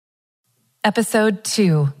Episode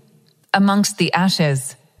 2, Amongst the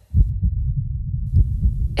Ashes.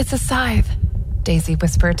 "It's a scythe," Daisy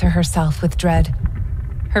whispered to herself with dread.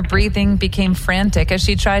 Her breathing became frantic as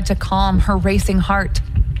she tried to calm her racing heart.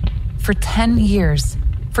 For 10 years,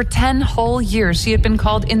 for 10 whole years, she had been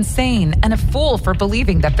called insane and a fool for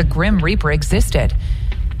believing that the Grim Reaper existed.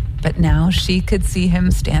 But now she could see him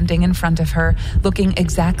standing in front of her, looking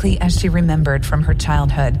exactly as she remembered from her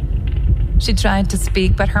childhood. She tried to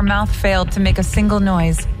speak, but her mouth failed to make a single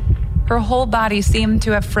noise. Her whole body seemed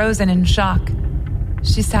to have frozen in shock.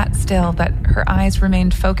 She sat still, but her eyes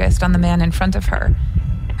remained focused on the man in front of her.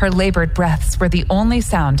 Her labored breaths were the only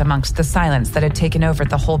sound amongst the silence that had taken over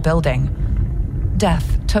the whole building.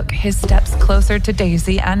 Death took his steps closer to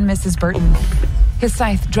Daisy and Mrs. Burton, his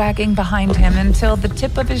scythe dragging behind him until the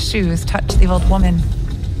tip of his shoes touched the old woman.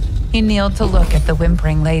 He kneeled to look at the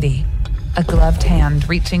whimpering lady, a gloved hand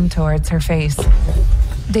reaching towards her face.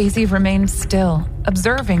 Daisy remained still,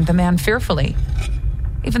 observing the man fearfully.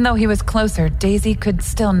 Even though he was closer, Daisy could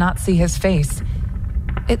still not see his face.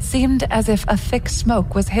 It seemed as if a thick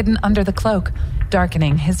smoke was hidden under the cloak,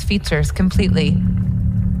 darkening his features completely.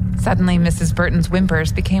 Suddenly, Mrs. Burton's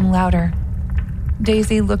whimpers became louder.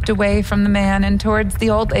 Daisy looked away from the man and towards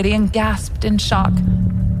the old lady and gasped in shock.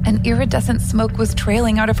 An iridescent smoke was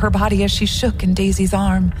trailing out of her body as she shook in Daisy's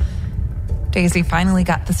arm. Daisy finally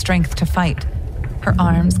got the strength to fight, her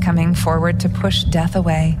arms coming forward to push Death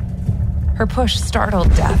away. Her push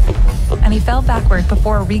startled Death, and he fell backward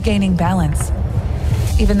before regaining balance.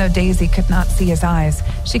 Even though Daisy could not see his eyes,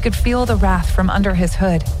 she could feel the wrath from under his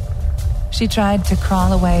hood. She tried to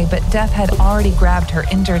crawl away, but Death had already grabbed her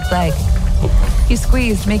injured leg. He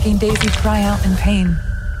squeezed, making Daisy cry out in pain.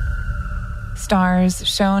 Stars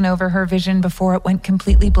shone over her vision before it went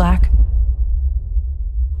completely black.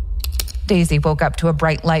 Daisy woke up to a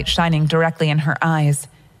bright light shining directly in her eyes.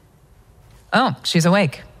 "Oh, she's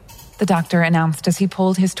awake," the doctor announced as he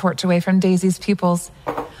pulled his torch away from Daisy's pupils.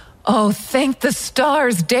 "Oh, thank the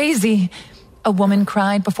stars, Daisy!" a woman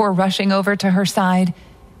cried before rushing over to her side.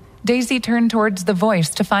 Daisy turned towards the voice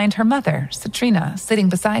to find her mother, Citrina, sitting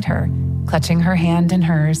beside her, clutching her hand in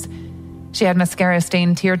hers. She had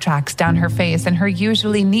mascara-stained tear tracks down her face, and her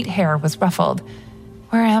usually neat hair was ruffled.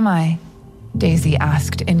 "Where am I?" Daisy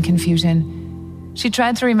asked in confusion. She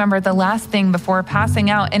tried to remember the last thing before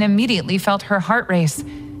passing out and immediately felt her heart race.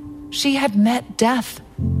 She had met Death.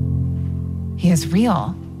 He is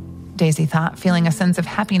real, Daisy thought, feeling a sense of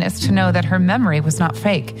happiness to know that her memory was not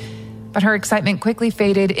fake. But her excitement quickly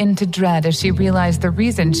faded into dread as she realized the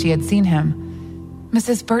reason she had seen him.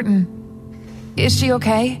 "Mrs. Burton, is she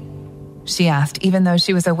okay?" she asked, even though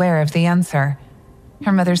she was aware of the answer.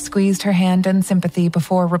 Her mother squeezed her hand in sympathy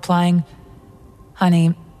before replying,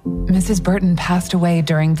 "Honey, Mrs. Burton passed away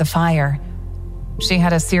during the fire. She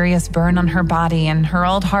had a serious burn on her body and her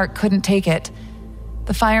old heart couldn't take it.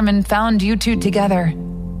 The firemen found you two together."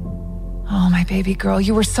 "Oh, my baby girl,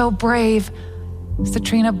 you were so brave,"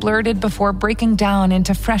 Citrina blurted before breaking down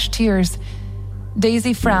into fresh tears.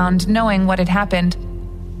 Daisy frowned, knowing what had happened.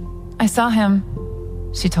 "I saw him,"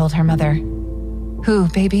 she told her mother. "Who,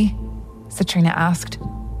 baby?" Citrina asked.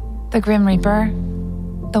 "The Grim Reaper?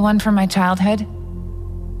 The one from my childhood?"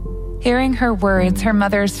 Hearing her words, her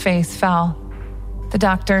mother's face fell. The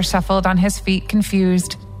doctor shuffled on his feet,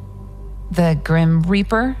 confused. "The Grim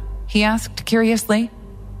Reaper?" he asked curiously.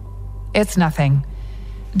 "It's nothing.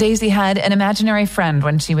 Daisy had an imaginary friend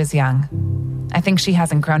when she was young. I think she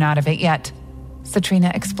hasn't grown out of it yet,"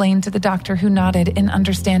 Citrina explained to the doctor, who nodded in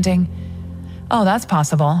understanding. "Oh, that's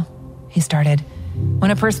possible," he started. "When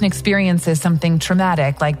a person experiences something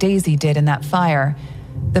traumatic like Daisy did in that fire,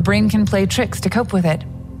 the brain can play tricks to cope with it.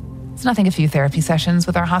 It's nothing a few therapy sessions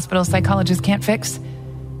with our hospital psychologist can't fix."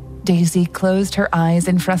 Daisy closed her eyes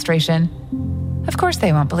in frustration. "Of course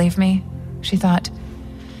they won't believe me," she thought.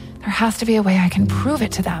 "There has to be a way I can prove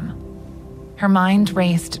it to them." Her mind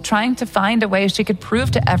raced, trying to find a way she could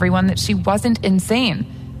prove to everyone that she wasn't insane.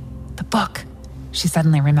 The book, she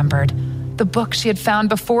suddenly remembered. The book she had found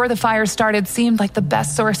before the fire started seemed like the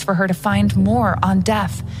best source for her to find more on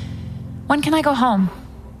Death. "When can I go home?"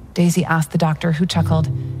 Daisy asked the doctor, who chuckled.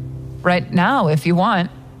 "Right now, if you want,"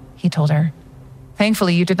 he told her.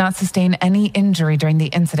 "Thankfully, you did not sustain any injury during the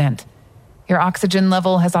incident. Your oxygen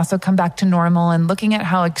level has also come back to normal, and looking at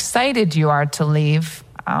how excited you are to leave,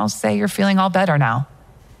 I'll say you're feeling all better now."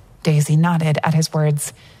 Daisy nodded at his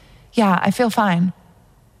words. "Yeah, I feel fine."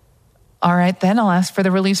 "All right, then I'll ask for the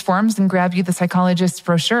release forms and grab you the psychologist's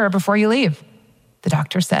brochure before you leave," the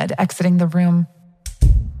doctor said, exiting the room.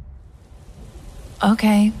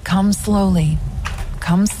 "Okay, come slowly.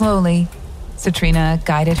 Come slowly." Citrina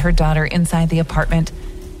guided her daughter inside the apartment.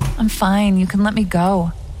 I'm fine. You can let me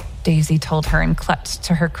go, Daisy told her and clutched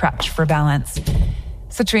to her crutch for balance.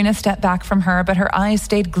 Citrina stepped back from her, but her eyes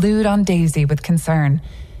stayed glued on Daisy with concern.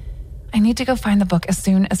 I need to go find the book as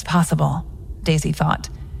soon as possible, Daisy thought.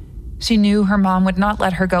 She knew her mom would not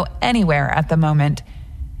let her go anywhere at the moment.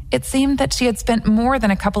 It seemed that she had spent more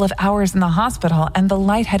than a couple of hours in the hospital, and the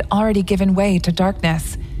light had already given way to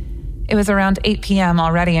darkness. It was around 8 p.m.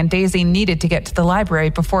 already, and Daisy needed to get to the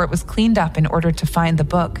library before it was cleaned up in order to find the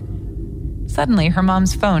book. Suddenly, her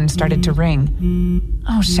mom's phone started to ring.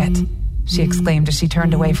 Oh, shit, she exclaimed as she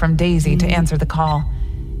turned away from Daisy to answer the call.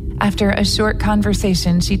 After a short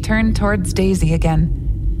conversation, she turned towards Daisy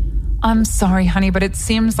again. I'm sorry, honey, but it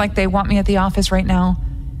seems like they want me at the office right now.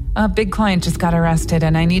 A big client just got arrested,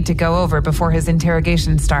 and I need to go over before his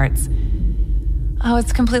interrogation starts. Oh,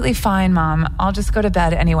 it's completely fine, Mom. I'll just go to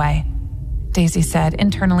bed anyway, Daisy said,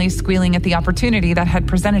 internally squealing at the opportunity that had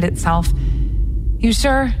presented itself. You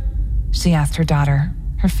sure? She asked her daughter,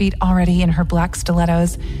 her feet already in her black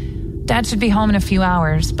stilettos. Dad should be home in a few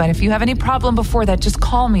hours, but if you have any problem before that, just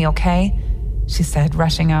call me, okay? She said,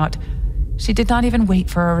 rushing out. She did not even wait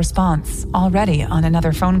for a response, already on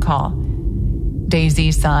another phone call.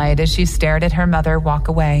 Daisy sighed as she stared at her mother walk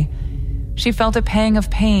away. She felt a pang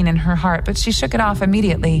of pain in her heart, but she shook it off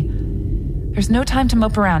immediately. There's no time to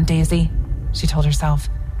mope around, Daisy, she told herself.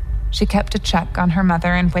 She kept a check on her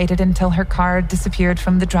mother and waited until her car disappeared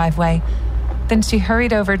from the driveway. Then she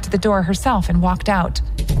hurried over to the door herself and walked out.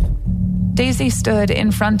 Daisy stood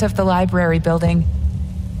in front of the library building.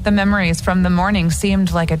 The memories from the morning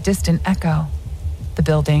seemed like a distant echo, the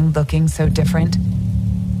building looking so different.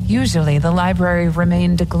 Usually, the library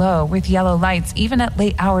remained aglow with yellow lights even at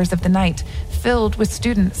late hours of the night, filled with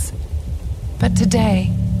students. But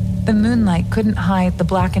today, the moonlight couldn't hide the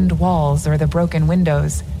blackened walls or the broken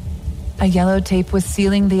windows. A yellow tape was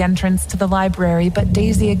sealing the entrance to the library, but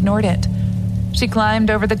Daisy ignored it. She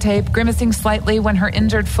climbed over the tape, grimacing slightly when her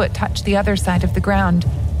injured foot touched the other side of the ground.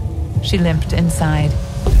 She limped inside,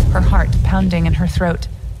 her heart pounding in her throat.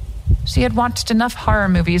 She had watched enough horror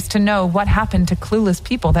movies to know what happened to clueless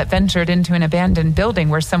people that ventured into an abandoned building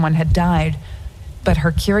where someone had died. But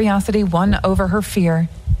her curiosity won over her fear,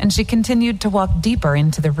 and she continued to walk deeper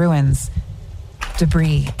into the ruins.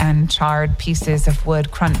 Debris and charred pieces of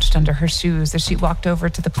wood crunched under her shoes as she walked over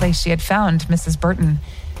to the place she had found Mrs. Burton.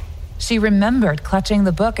 She remembered clutching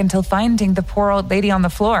the book until finding the poor old lady on the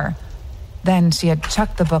floor. Then she had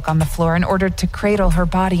chucked the book on the floor in order to cradle her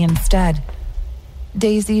body instead.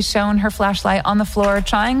 Daisy shone her flashlight on the floor,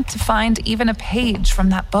 trying to find even a page from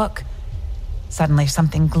that book. Suddenly,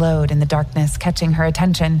 something glowed in the darkness, catching her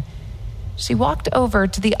attention. She walked over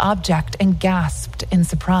to the object and gasped in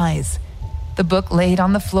surprise. The book laid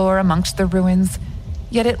on the floor amongst the ruins,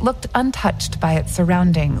 yet it looked untouched by its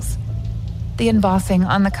surroundings. The embossing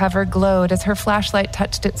on the cover glowed as her flashlight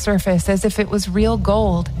touched its surface as if it was real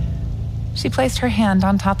gold. She placed her hand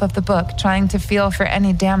on top of the book, trying to feel for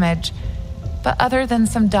any damage. But other than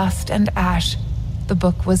some dust and ash, the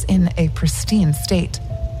book was in a pristine state.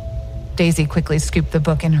 Daisy quickly scooped the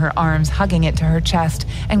book in her arms, hugging it to her chest,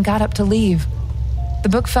 and got up to leave. The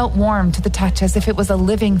book felt warm to the touch, as if it was a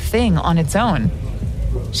living thing on its own.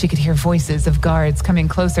 She could hear voices of guards coming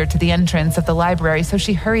closer to the entrance of the library, so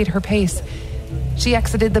she hurried her pace. She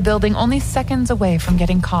exited the building only seconds away from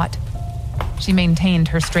getting caught. She maintained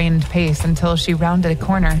her strained pace until she rounded a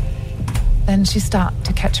corner. Then she stopped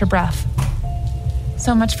to catch her breath.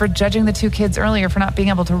 So much for judging the two kids earlier for not being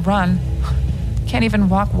able to run. Can't even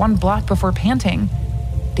walk 1 block before panting,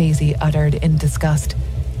 Daisy uttered in disgust.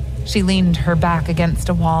 She leaned her back against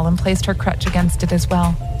a wall and placed her crutch against it as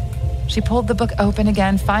well. She pulled the book open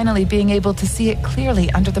again, finally being able to see it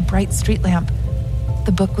clearly under the bright street lamp.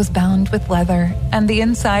 The book was bound with leather, and the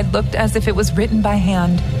inside looked as if it was written by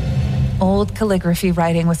hand. Old calligraphy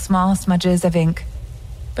writing with small smudges of ink.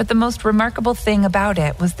 But the most remarkable thing about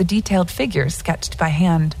it was the detailed figures sketched by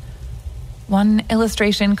hand. One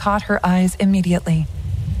illustration caught her eyes immediately.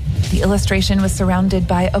 The illustration was surrounded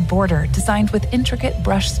by a border designed with intricate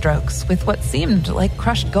brush strokes with what seemed like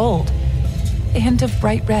crushed gold. A hint of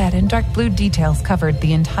bright red and dark blue details covered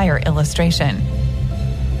the entire illustration.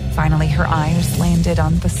 Finally, her eyes landed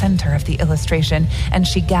on the center of the illustration, and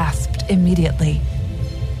she gasped immediately.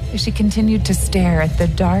 As she continued to stare at the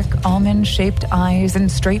dark, almond-shaped eyes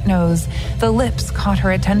and straight nose, the lips caught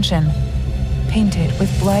her attention. Painted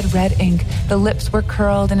with blood-red ink, the lips were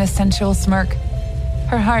curled in a sensual smirk.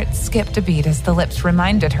 Her heart skipped a beat as the lips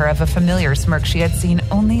reminded her of a familiar smirk she had seen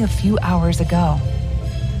only a few hours ago.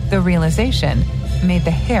 The realization made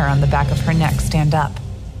the hair on the back of her neck stand up.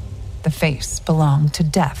 The face belonged to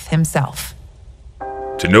Death himself.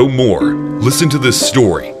 To know more, listen to this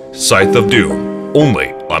story Scythe of Doom,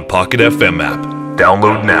 only on Pocket FM app.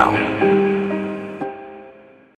 Download now.